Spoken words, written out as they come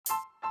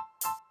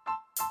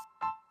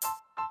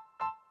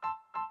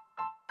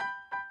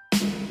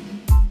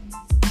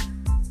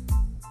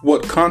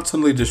What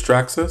constantly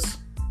distracts us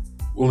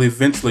will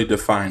eventually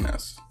define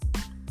us.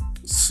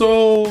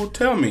 So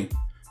tell me,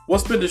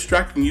 what's been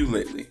distracting you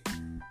lately?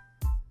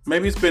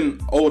 Maybe it's been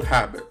old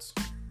habits.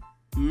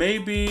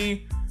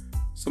 Maybe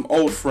some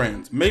old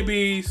friends.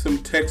 Maybe some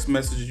text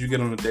messages you get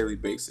on a daily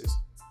basis.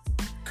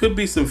 Could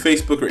be some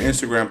Facebook or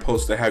Instagram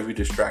posts that have you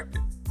distracted.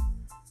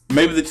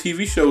 Maybe the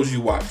TV shows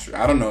you watch.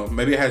 I don't know.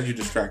 Maybe it has you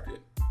distracted.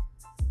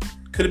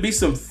 Could it be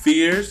some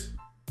fears?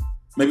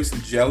 Maybe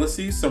some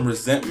jealousy, some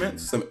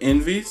resentment, some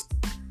envies?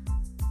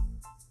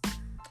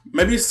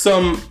 Maybe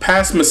some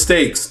past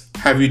mistakes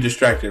have you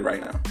distracted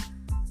right now.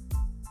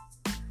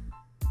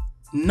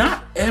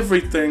 Not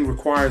everything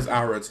requires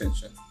our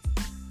attention.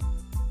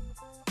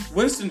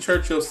 Winston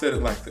Churchill said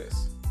it like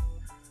this: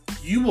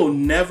 you will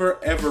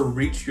never ever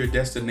reach your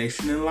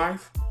destination in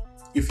life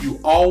if you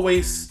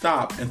always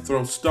stop and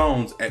throw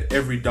stones at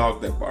every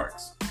dog that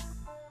barks.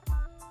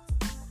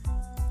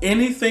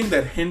 Anything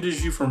that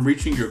hinders you from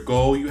reaching your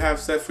goal you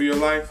have set for your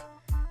life,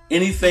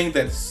 anything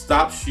that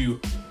stops you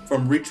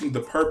from reaching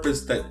the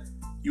purpose that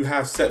you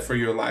have set for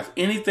your life,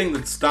 anything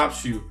that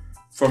stops you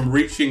from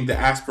reaching the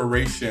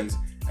aspirations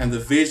and the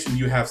vision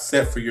you have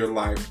set for your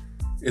life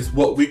is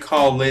what we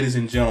call, ladies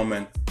and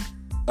gentlemen,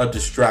 a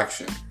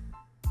distraction.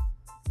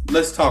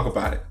 Let's talk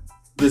about it.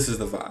 This is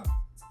The Vibe.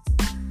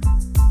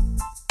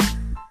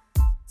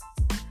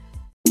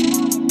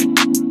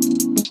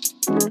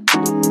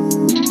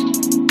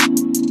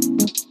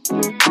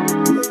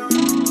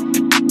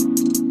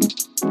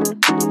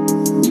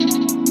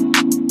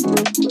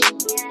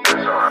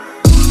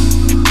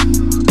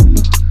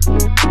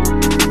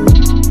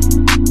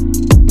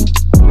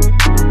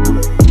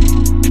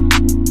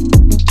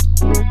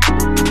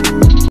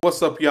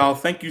 What's up, y'all?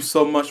 Thank you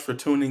so much for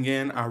tuning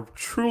in. I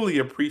truly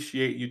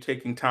appreciate you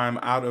taking time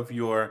out of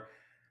your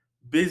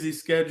busy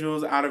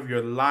schedules, out of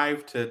your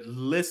life to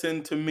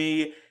listen to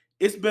me.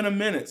 It's been a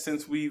minute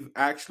since we've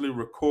actually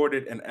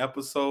recorded an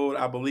episode.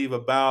 I believe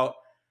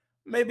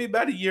maybe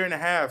about a year and a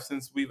half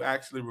since we've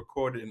actually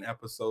recorded an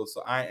episode.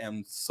 So I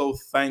am so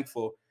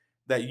thankful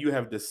that you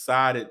have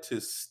decided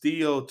to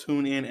still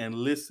tune in and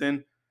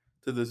listen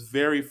to this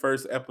very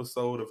first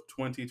episode of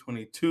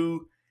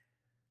 2022.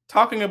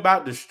 Talking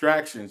about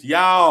distractions.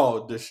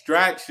 Y'all,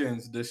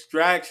 distractions.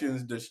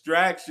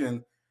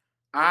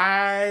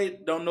 I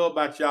don't know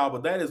about y'all,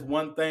 but that is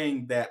one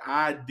thing that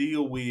I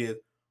deal with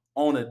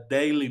on a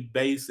daily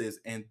basis,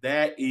 and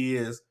that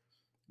is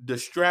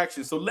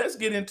distractions. So let's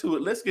get into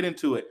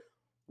it.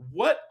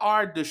 What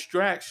are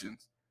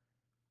distractions?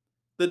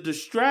 The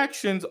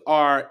distractions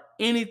are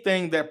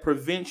anything that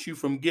prevents you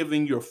from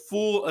giving your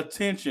full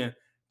attention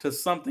to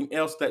something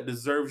else that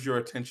deserves your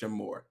attention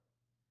more.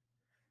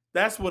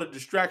 That's what a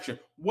distraction.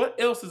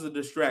 What else is a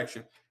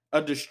distraction?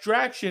 A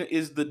distraction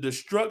is the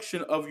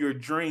destruction of your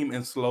dream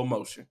in slow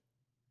motion.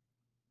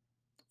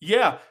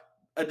 Yeah,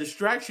 a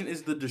distraction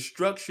is the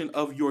destruction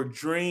of your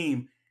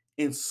dream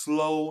in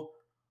slow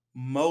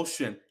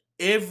motion.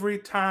 Every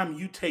time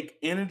you take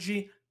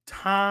energy,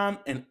 time,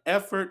 and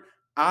effort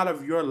out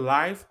of your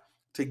life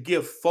to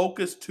give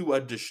focus to a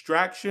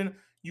distraction,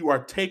 you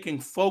are taking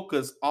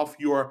focus off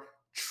your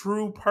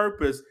true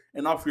purpose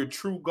and off your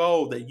true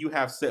goal that you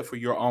have set for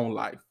your own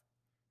life.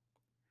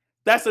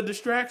 That's a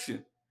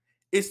distraction.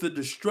 It's the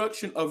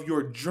destruction of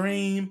your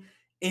dream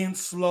in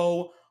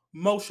slow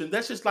motion.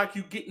 That's just like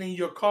you getting in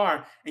your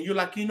car and you're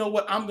like, you know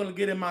what? I'm going to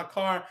get in my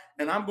car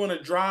and I'm going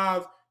to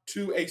drive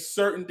to a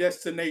certain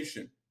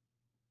destination.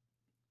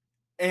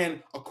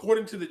 And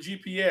according to the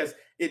GPS,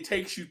 it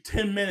takes you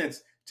 10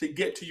 minutes to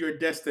get to your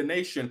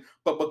destination.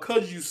 But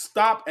because you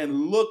stop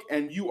and look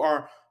and you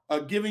are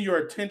giving your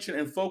attention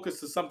and focus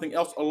to something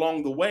else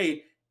along the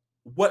way,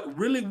 what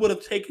really would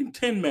have taken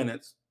 10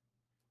 minutes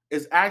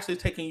is actually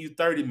taking you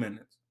 30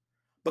 minutes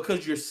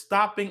because you're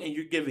stopping and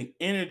you're giving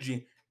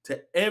energy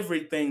to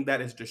everything that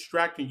is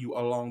distracting you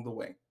along the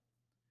way.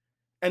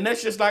 And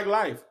that's just like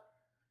life.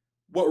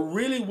 What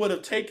really would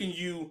have taken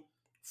you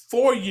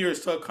 4 years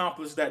to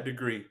accomplish that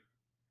degree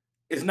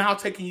is now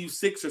taking you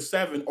 6 or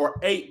 7 or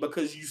 8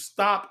 because you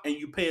stop and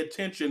you pay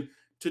attention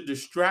to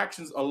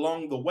distractions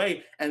along the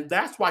way. And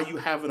that's why you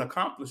haven't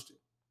accomplished it.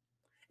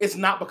 It's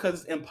not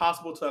because it's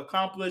impossible to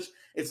accomplish.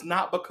 It's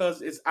not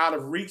because it's out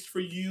of reach for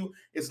you.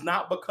 It's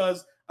not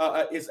because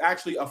it's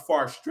actually a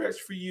far stretch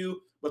for you.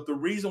 But the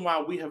reason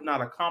why we have not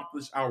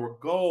accomplished our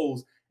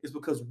goals is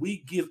because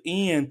we give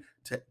in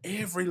to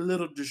every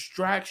little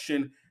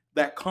distraction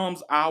that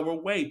comes our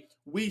way.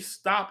 We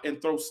stop and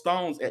throw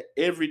stones at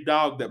every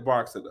dog that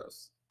barks at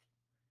us.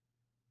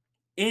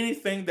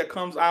 Anything that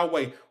comes our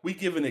way, we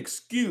give an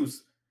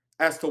excuse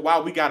as to why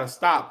we got to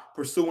stop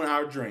pursuing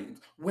our dreams.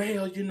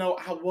 Well,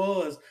 I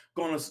was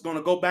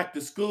gonna go back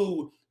to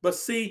school, but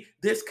see,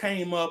 this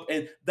came up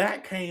and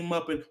that came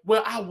up, and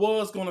well, I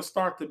was gonna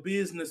start the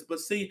business,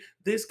 but see,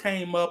 this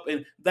came up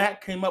and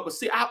that came up, but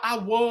see, I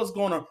was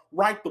gonna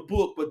write the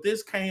book, but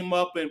this came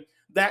up and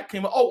that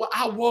came up. Oh,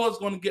 I was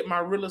gonna get my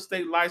real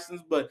estate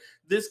license, but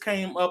this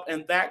came up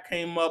and that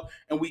came up,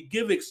 and we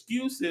give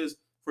excuses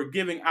for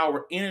giving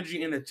our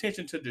energy and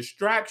attention to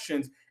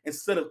distractions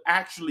instead of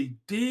actually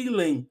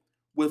dealing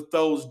with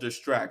those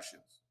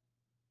distractions.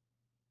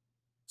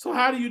 So,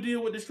 how do you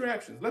deal with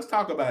distractions? Let's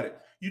talk about it.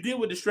 You deal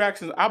with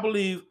distractions. I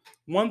believe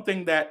one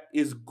thing that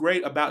is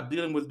great about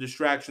dealing with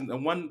distractions,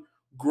 and one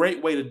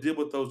great way to deal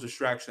with those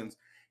distractions,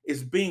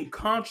 is being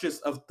conscious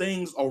of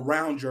things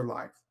around your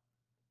life.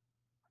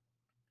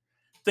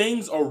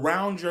 Things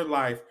around your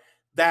life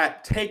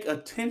that take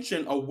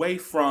attention away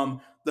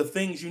from the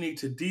things you need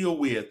to deal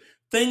with.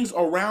 Things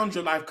around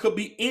your life could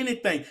be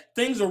anything.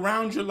 Things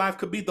around your life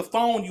could be the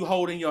phone you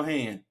hold in your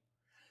hand.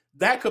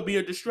 That could be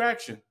a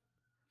distraction.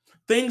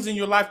 Things in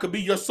your life could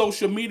be your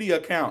social media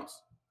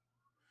accounts.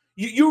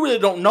 You really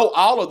don't know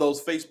all of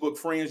those Facebook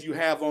friends you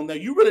have on there.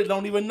 You really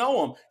don't even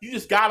know them. You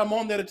just got them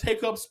on there to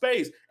take up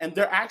space. And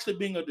they're actually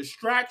being a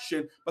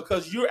distraction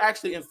because you're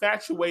actually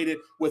infatuated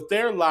with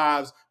their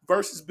lives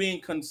versus being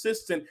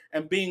consistent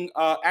and being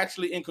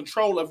actually in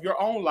control of your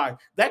own life.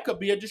 That could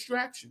be a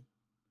distraction.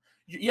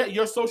 Yeah,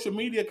 your social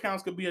media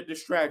accounts could be a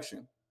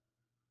distraction.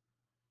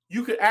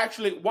 You could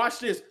actually, watch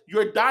this,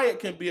 your diet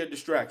can be a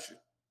distraction.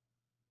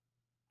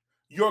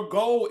 Your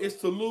goal is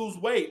to lose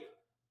weight,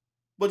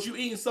 but you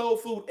eating soul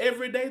food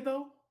every day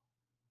though?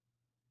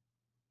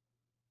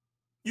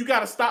 You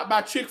got to stop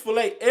by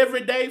Chick-fil-A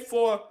every day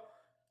for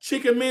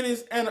chicken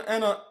minis and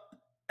a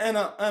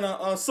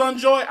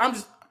Sunjoy.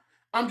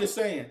 I'm just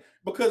saying,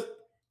 because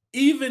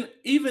even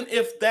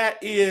if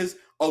that is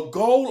a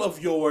goal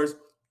of yours,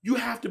 you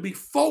have to be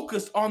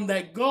focused on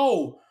that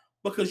goal,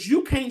 because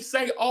you can't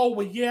say, "Oh,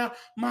 well, yeah,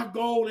 my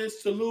goal is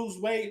to lose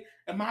weight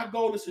and my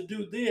goal is to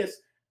do this,"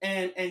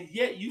 and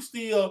yet you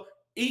still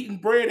eating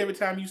bread every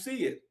time you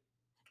see it,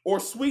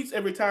 or sweets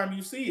every time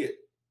you see it.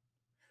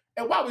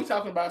 And while we're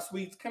talking about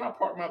sweets, can I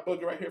park my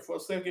buggy right here for a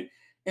second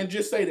and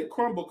just say that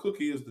crumble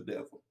cookie is the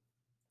devil?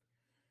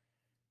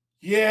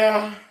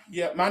 Yeah,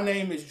 yeah. My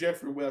name is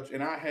Jeffrey Welch,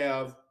 and I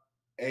have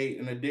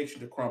an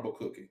addiction to crumble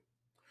cookie.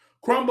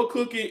 Crumble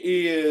cookie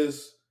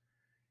is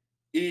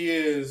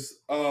it's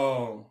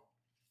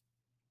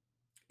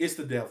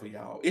the devil,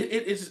 y'all.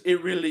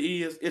 It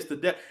really is. It's the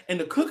devil, and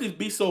the cookies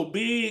be so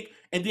big,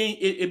 and then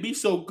it be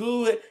so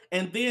good,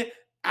 and then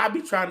I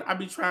be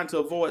trying to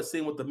avoid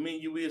seeing what the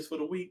menu is for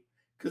the week,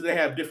 because they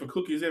have different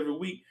cookies every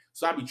week.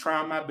 So I be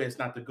trying my best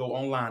not to go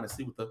online and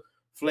see what the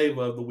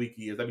flavor of the week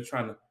is. I be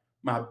trying to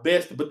my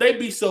best, but they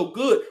be so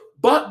good.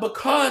 But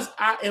because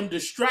I am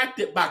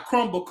distracted by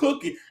crumble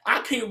cookie,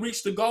 I can't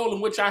reach the goal in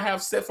which I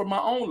have set for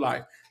my own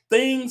life.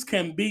 Things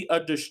can be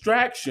a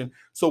distraction,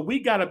 so we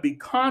got to be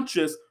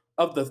conscious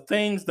of the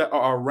things that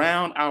are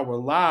around our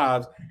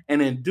lives.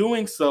 And in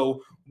doing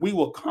so, we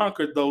will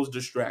conquer those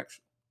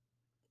distractions.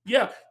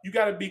 Yeah, you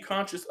got to be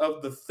conscious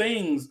of the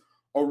things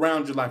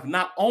around your life.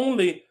 Not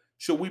only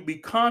should we be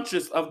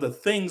conscious of the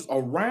things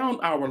around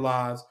our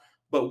lives,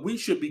 but we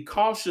should be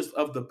cautious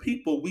of the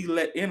people we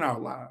let in our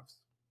lives.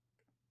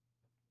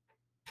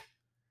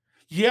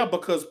 Yeah,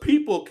 because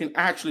people can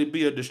actually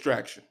be a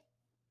distraction.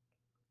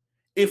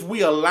 If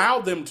we allow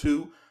them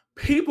to,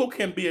 people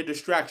can be a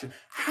distraction.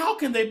 How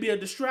can they be a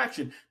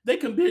distraction? They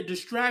can be a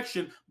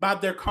distraction by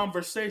their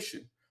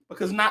conversation,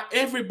 because not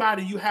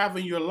everybody you have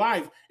in your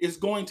life is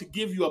going to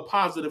give you a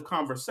positive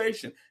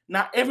conversation.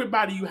 Not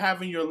everybody you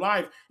have in your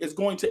life is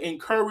going to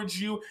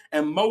encourage you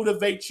and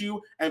motivate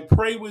you and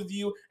pray with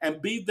you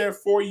and be there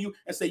for you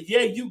and say,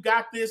 "Yeah, you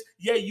got this.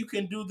 Yeah, you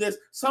can do this."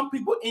 Some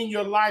people in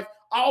your life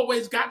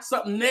always got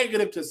something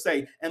negative to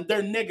say, and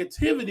their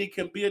negativity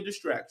can be a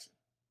distraction.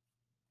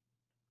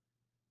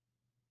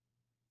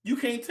 You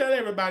can't tell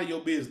everybody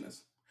your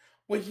business.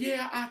 Well,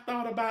 yeah, I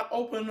thought about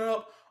opening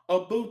up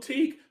a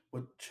boutique,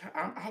 but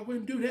I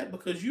wouldn't do that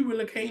because you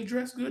really can't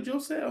dress good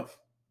yourself.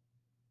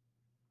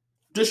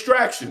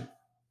 Distraction.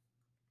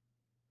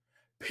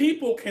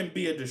 People can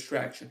be a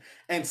distraction.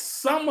 And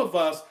some of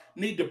us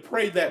need to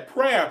pray that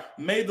prayer.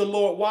 May the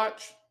Lord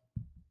watch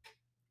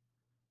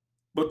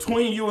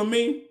between you and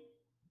me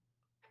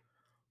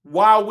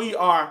while we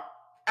are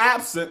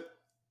absent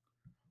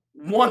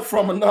one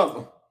from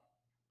another.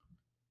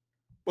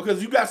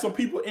 Because you got some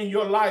people in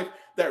your life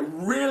that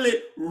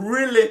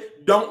really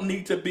don't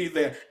need to be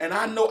there. And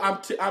I know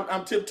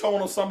I'm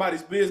tiptoeing on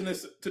somebody's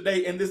business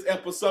today in this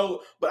episode,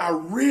 but I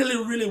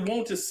really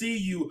want to see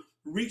you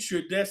reach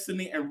your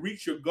destiny and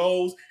reach your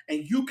goals.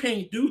 And you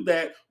can't do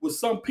that with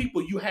some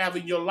people you have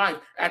in your life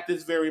at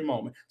this very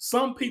moment.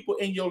 Some people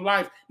in your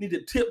life need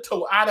to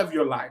tiptoe out of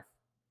your life.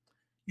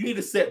 You need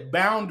to set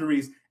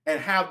boundaries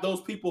and have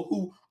those people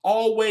who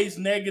always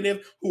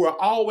negative, who are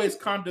always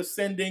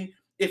condescending.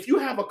 If you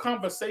have a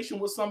conversation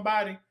with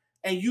somebody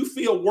and you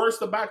feel worse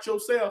about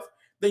yourself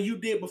than you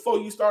did before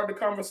you started the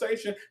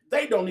conversation,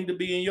 they don't need to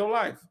be in your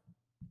life.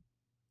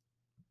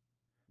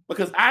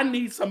 Because I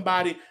need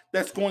somebody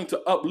that's going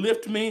to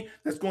uplift me,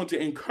 that's going to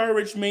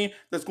encourage me,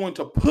 that's going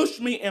to push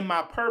me in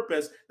my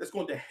purpose, that's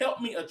going to help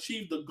me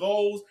achieve the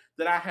goals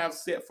that I have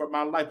set for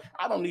my life.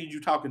 I don't need you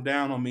talking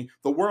down on me.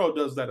 The world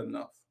does that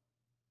enough.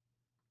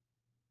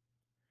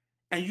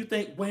 And you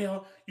think,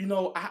 well,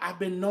 I've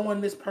been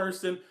knowing this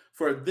person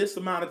for this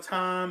amount of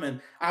time,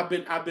 and I've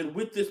been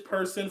with this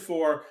person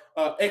for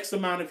X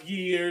amount of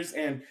years,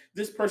 and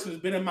this person has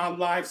been in my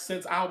life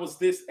since I was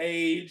this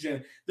age,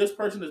 and this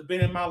person has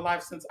been in my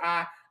life since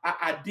I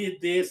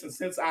did this, and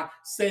since I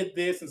said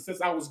this, and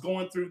since I was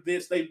going through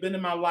this, they've been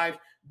in my life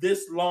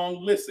this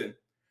long. Listen,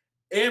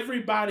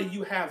 everybody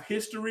you have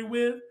history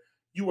with,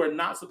 you are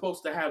not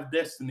supposed to have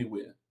destiny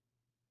with.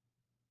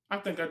 I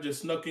think I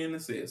just snuck in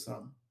and said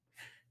something.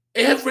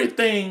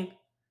 Everything,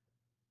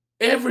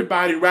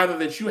 everybody rather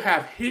that you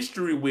have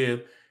history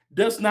with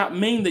does not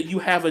mean that you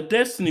have a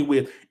destiny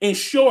with. In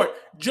short,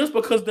 just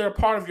because they're a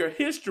part of your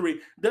history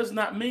does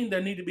not mean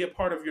they need to be a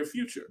part of your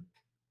future.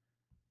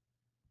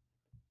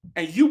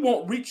 And you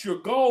won't reach your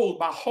goal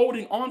by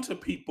holding on to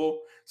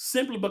people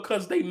simply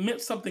because they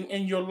meant something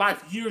in your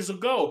life years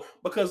ago.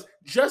 Because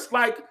just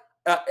like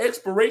an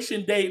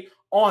expiration date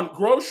on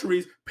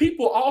groceries,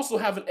 people also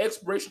have an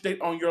expiration date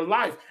on your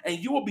life. And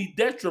you will be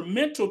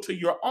detrimental to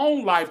your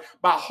own life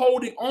by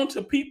holding on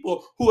to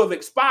people who have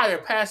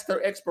expired past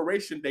their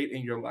expiration date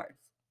in your life.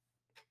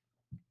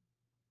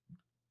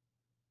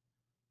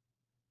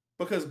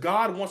 Because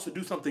God wants to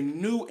do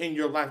something new in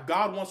your life.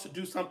 God wants to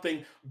do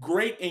something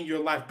great in your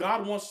life.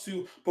 God wants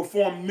to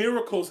perform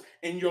miracles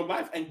in your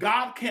life. And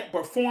God can't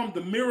perform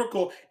the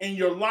miracle in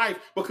your life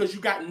because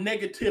you got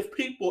negative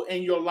people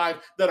in your life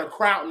that are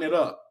crowding it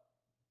up.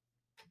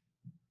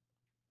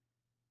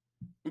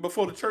 And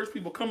before the church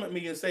people come at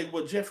me and say,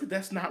 well, Jeffrey,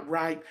 that's not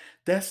right.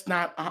 That's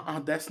not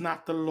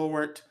the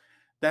Lord.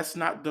 That's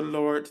not the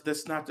Lord.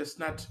 That's not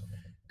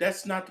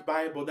the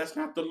Bible. That's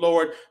not the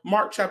Lord.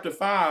 Mark chapter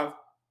 5,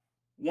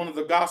 one of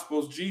the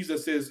gospels,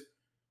 Jesus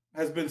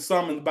has been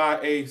summoned by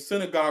a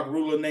synagogue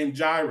ruler named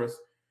Jairus.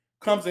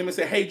 Comes to him and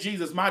says, hey,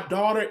 Jesus, my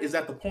daughter is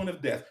at the point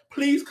of death.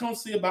 Please come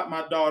see about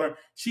my daughter.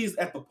 She's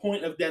at the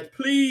point of death.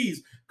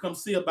 Please come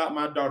see about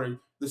my daughter.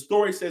 The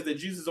story says that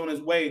Jesus is on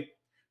his way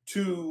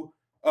to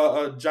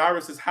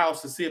Jairus'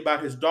 house to see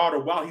about his daughter.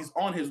 While he's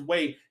on his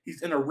way,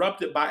 he's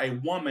interrupted by a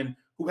woman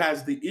who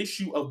has the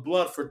issue of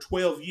blood for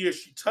 12 years.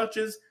 She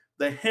touches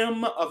the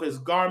hem of his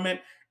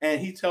garment,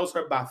 and he tells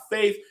her, by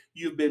faith,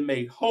 you've been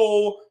made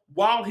whole.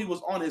 While he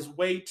was on his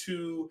way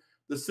to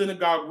the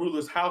synagogue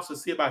ruler's house to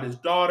see about his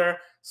daughter,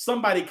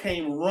 somebody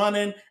came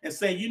running and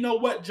saying, you know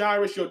what,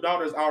 Jairus, your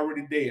daughter's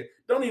already dead.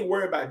 Don't even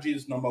worry about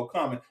Jesus no more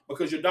coming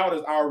because your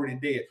daughter's already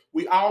dead.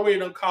 We already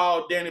done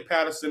called Danny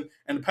Patterson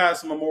and the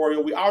Patterson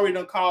Memorial. We already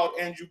done called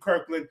Andrew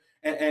Kirkland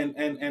and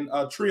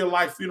Tree of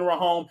Life Funeral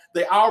Home.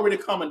 They already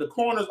coming. The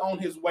coroner's on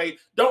his way.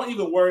 Don't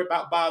even worry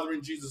about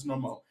bothering Jesus no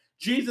more.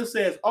 Jesus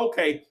says,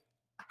 okay,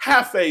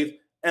 have faith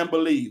and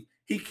believe.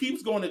 He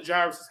keeps going to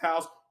Jairus'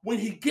 house. When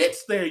he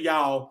gets there,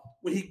 y'all,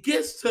 when he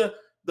gets to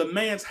the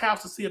man's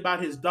house to see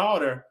about his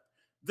daughter,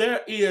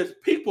 there is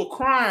people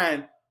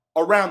crying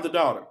around the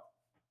daughter.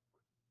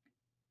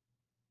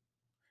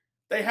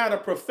 They had a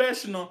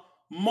professional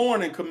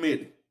mourning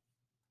committee.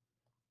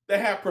 They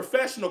had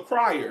professional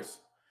criers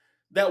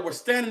that were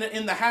standing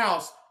in the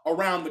house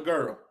around the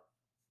girl.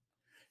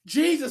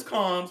 Jesus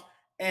comes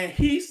and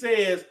he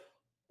says,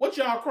 what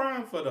y'all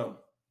crying for though?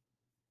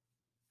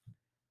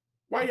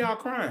 Why y'all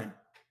crying?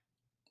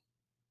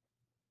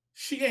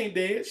 She ain't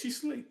dead, she's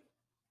asleep.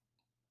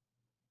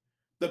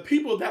 The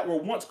people that were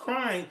once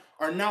crying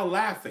are now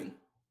laughing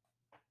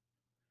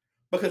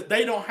because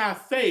they don't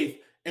have faith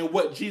in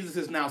what Jesus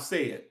has now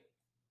said.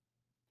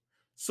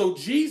 So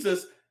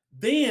Jesus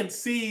then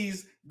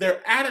sees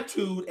their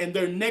attitude and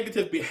their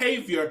negative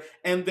behavior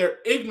and their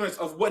ignorance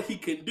of what he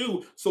can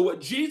do. So what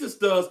Jesus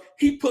does,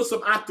 he puts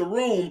them out the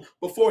room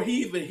before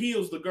he even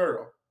heals the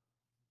girl.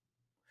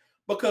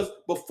 Because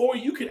before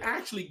you can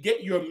actually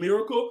get your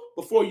miracle,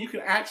 before you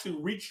can actually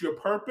reach your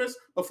purpose,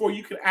 before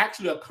you can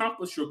actually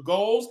accomplish your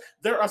goals,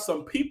 there are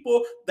some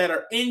people that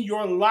are in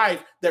your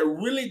life that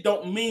really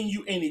don't mean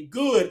you any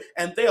good.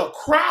 And they'll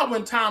cry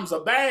when times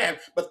are bad,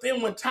 but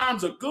then when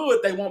times are good,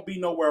 they won't be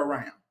nowhere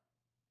around.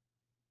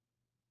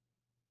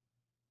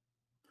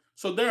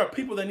 So there are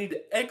people that need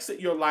to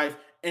exit your life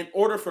in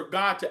order for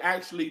God to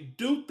actually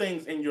do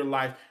things in your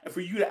life and for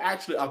you to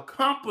actually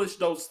accomplish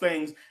those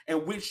things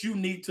in which you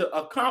need to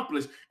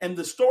accomplish. And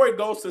the story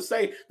goes to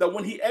say that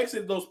when he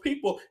exited those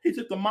people, he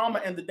took the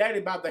mama and the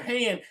daddy by the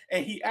hand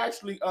and he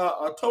actually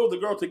told the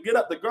girl to get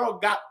up. The girl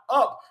got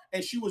up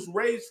and she was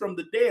raised from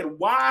the dead.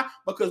 Why?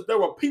 Because there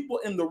were people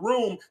in the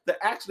room that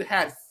actually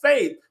had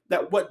faith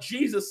that what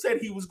Jesus said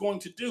he was going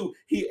to do,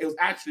 he was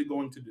actually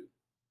going to do.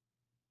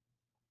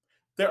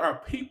 There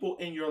are people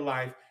in your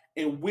life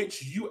in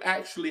which you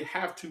actually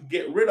have to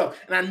get rid of.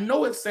 And I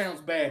know it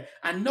sounds bad.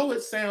 I know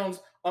it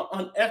sounds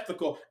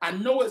unethical. I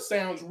know it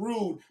sounds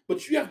rude,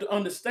 but you have to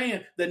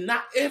understand that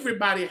not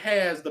everybody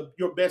has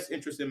your best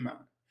interest in mind.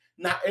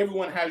 Not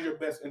everyone has your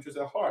best interest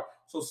at heart.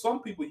 So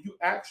some people you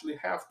actually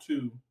have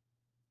to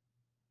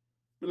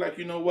be like,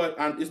 you know what?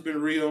 It's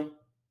been real.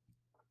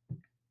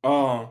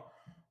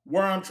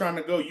 Where I'm trying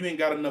to go, you ain't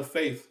got enough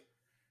faith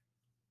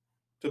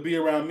to be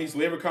around me. So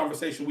every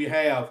conversation we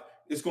have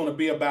It's going to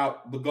be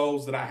about the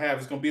goals that I have.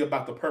 It's going to be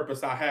about the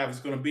purpose I have. It's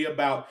going to be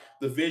about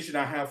the vision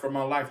I have for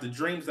my life, the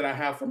dreams that I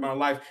have for my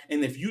life.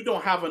 And if you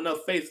don't have enough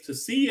faith to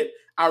see it,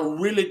 I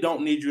really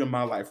don't need you in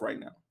my life right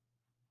now.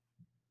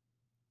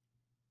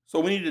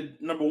 So we need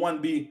to, number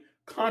one, be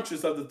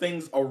conscious of the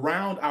things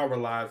around our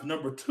lives.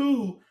 Number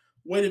two,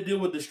 way to deal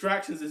with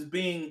distractions is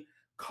being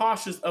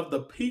cautious of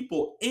the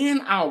people in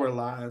our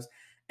lives.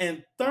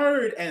 And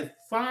third, and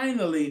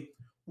finally,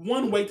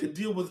 one way to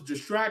deal with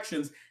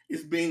distractions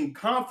is being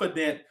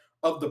confident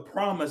of the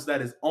promise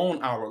that is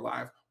on our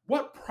life.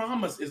 What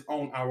promise is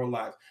on our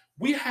life?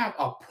 We have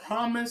a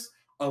promise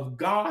of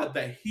God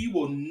that He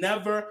will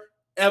never,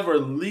 ever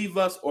leave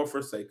us or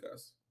forsake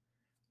us.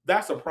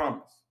 That's a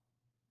promise.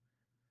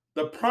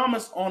 The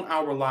promise on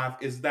our life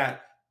is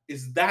that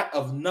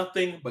of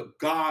nothing but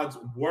God's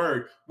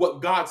word.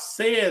 What God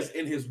says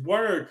in his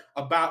word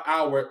about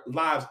our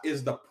lives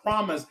is the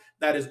promise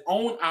that is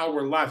on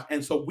our lives.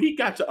 And so we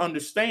got to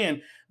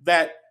understand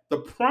that the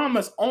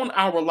promise on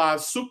our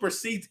lives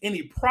supersedes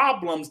any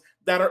problems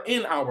that are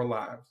in our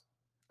lives.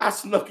 I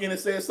snuck in and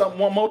said something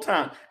one more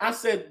time. I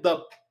said the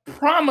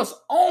promise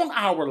on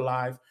our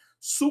life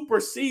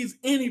supersedes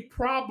any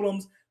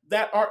problems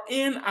that are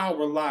in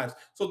our lives.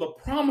 So the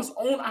promise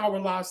on our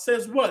lives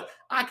says what?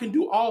 I can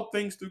do all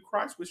things through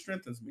Christ, which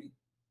strengthens me.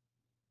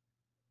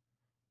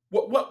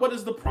 What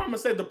does the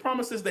promise say? The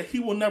promise says that He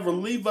will never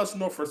leave us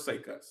nor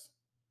forsake us.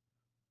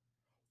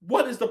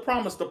 What is the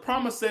promise? The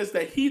promise says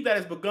that he that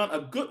has begun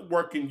a good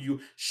work in you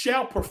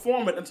shall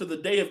perform it until the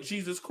day of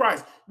Jesus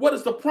Christ. What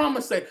does the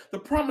promise say? The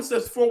promise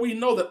says, for we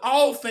know that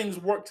all things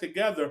work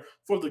together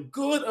for the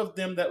good of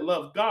them that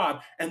love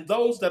God and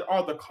those that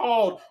are the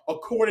called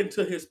according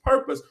to his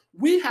purpose.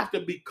 We have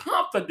to be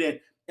confident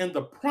in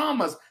the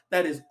promise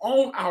that is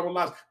on our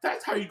lives.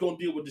 That's how you're going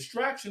to deal with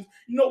distractions.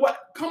 You know what?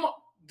 Come on.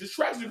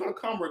 Distractions are going to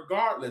come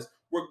regardless.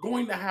 We're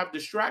going to have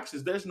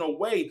distractions. There's no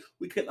way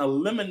we can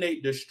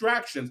eliminate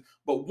distractions.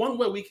 But one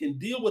way we can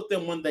deal with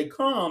them when they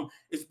come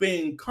is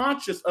being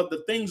conscious of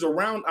the things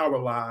around our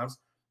lives,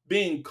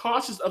 being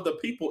cautious of the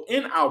people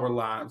in our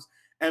lives,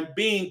 and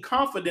being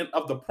confident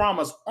of the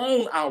promise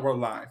on our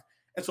life.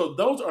 And so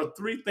those are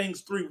three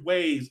things, three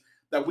ways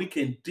that we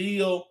can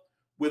deal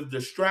with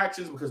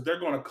distractions, because they're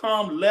going to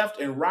come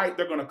left and right.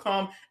 They're going to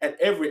come at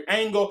every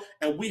angle,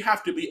 and we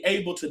have to be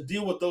able to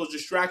deal with those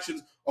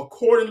distractions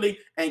accordingly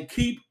and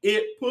keep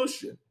it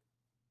pushing.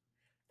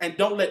 And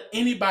don't let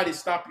anybody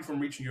stop you from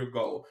reaching your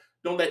goal.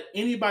 Don't let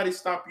anybody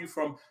stop you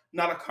from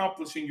not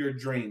accomplishing your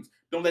dreams.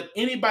 Don't let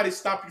anybody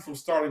stop you from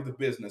starting the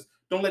business.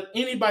 Don't let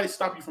anybody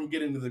stop you from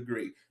getting the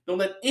degree. Don't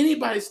let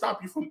anybody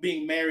stop you from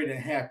being married and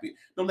happy.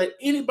 Don't let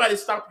anybody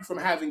stop you from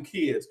having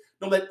kids.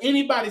 Don't let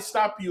anybody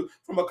stop you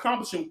from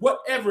accomplishing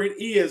whatever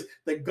it is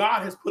that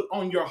God has put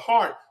on your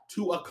heart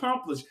to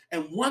accomplish.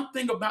 And one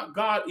thing about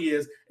God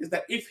is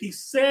that if he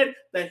said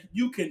that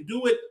you can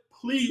do it,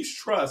 please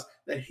trust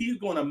that he's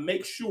going to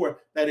make sure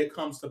that it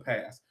comes to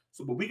pass.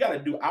 So, but we got to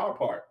do our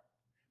part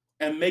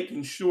and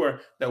making sure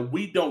that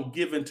we don't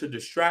give into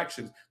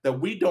distractions, that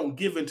we don't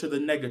give into the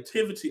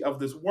negativity of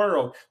this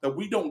world, that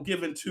we don't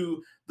give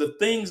into the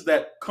things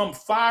that come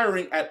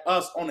firing at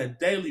us on a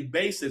daily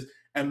basis,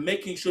 and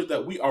making sure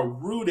that we are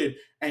rooted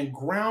and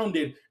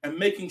grounded, and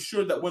making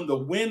sure that when the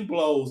wind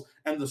blows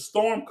and the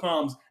storm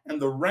comes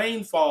and the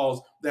rain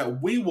falls,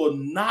 that we will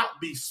not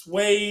be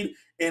swayed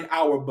in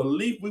our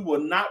belief. We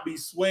will not be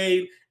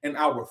swayed in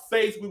our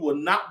faith. We will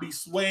not be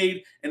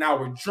swayed in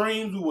our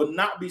dreams. We will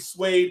not be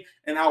swayed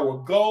in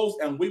our goals,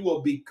 and we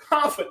will be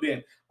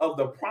confident of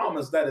the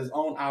promise that is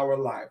on our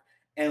life.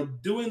 And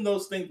doing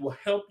those things will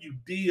help you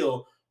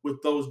deal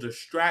with those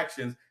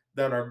distractions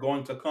that are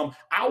going to come.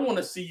 I want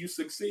to see you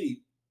succeed.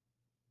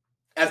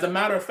 As a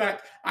matter of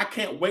fact, I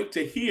can't wait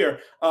to hear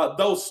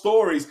those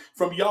stories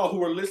from y'all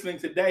who are listening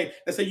today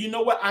that say, you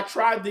know what, I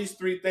tried these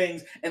three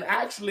things, and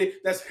actually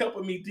that's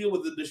helping me deal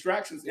with the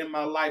distractions in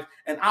my life,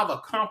 and I've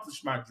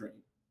accomplished my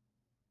dream.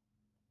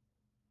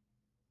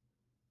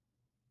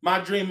 My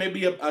dream may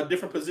be a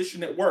different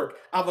position at work.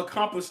 I've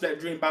accomplished that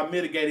dream by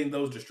mitigating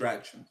those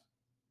distractions.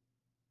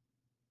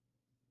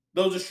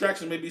 Those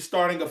distractions may be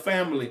starting a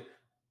family.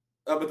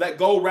 But that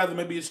goal rather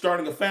maybe is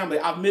starting a family.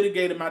 I've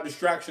mitigated my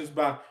distractions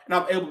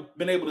and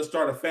been able to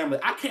start a family.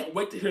 I can't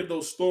wait to hear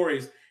those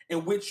stories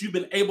in which you've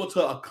been able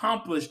to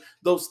accomplish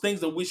those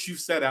things in which you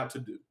set out to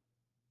do.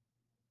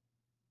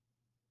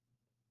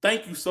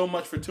 Thank you so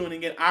much for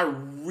tuning in. I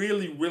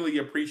really, really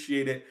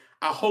appreciate it.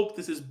 I hope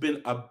this has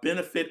been a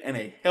benefit and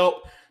a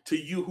help to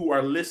you who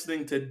are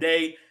listening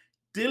today,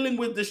 dealing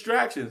with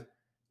distractions.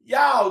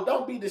 Y'all,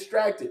 don't be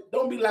distracted.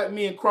 Don't be like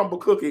me and Crumble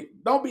Cookie.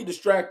 Don't be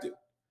distracted,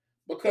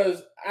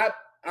 because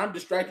I'm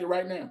distracted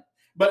right now.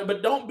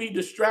 But don't be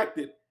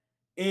distracted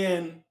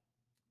in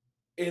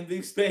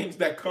these things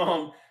that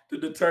come to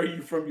deter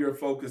you from your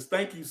focus.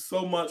 Thank you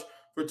so much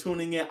for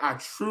tuning in. I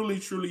truly,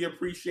 truly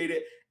appreciate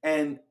it.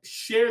 And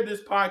share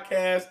this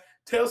podcast.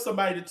 Tell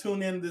somebody to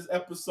tune in this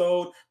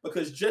episode,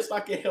 because just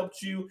like it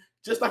helped you,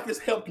 just like it's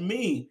helped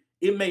me,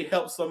 it may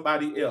help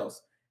somebody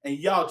else. And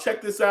y'all,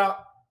 check this out.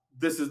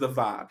 This is The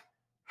Vibe.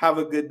 Have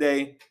a good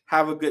day.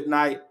 Have a good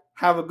night.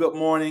 Have a good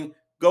morning.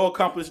 Go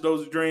accomplish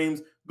those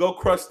dreams. Go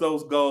crush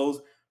those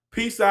goals.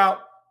 Peace out.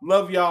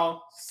 Love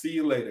y'all. See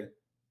you later.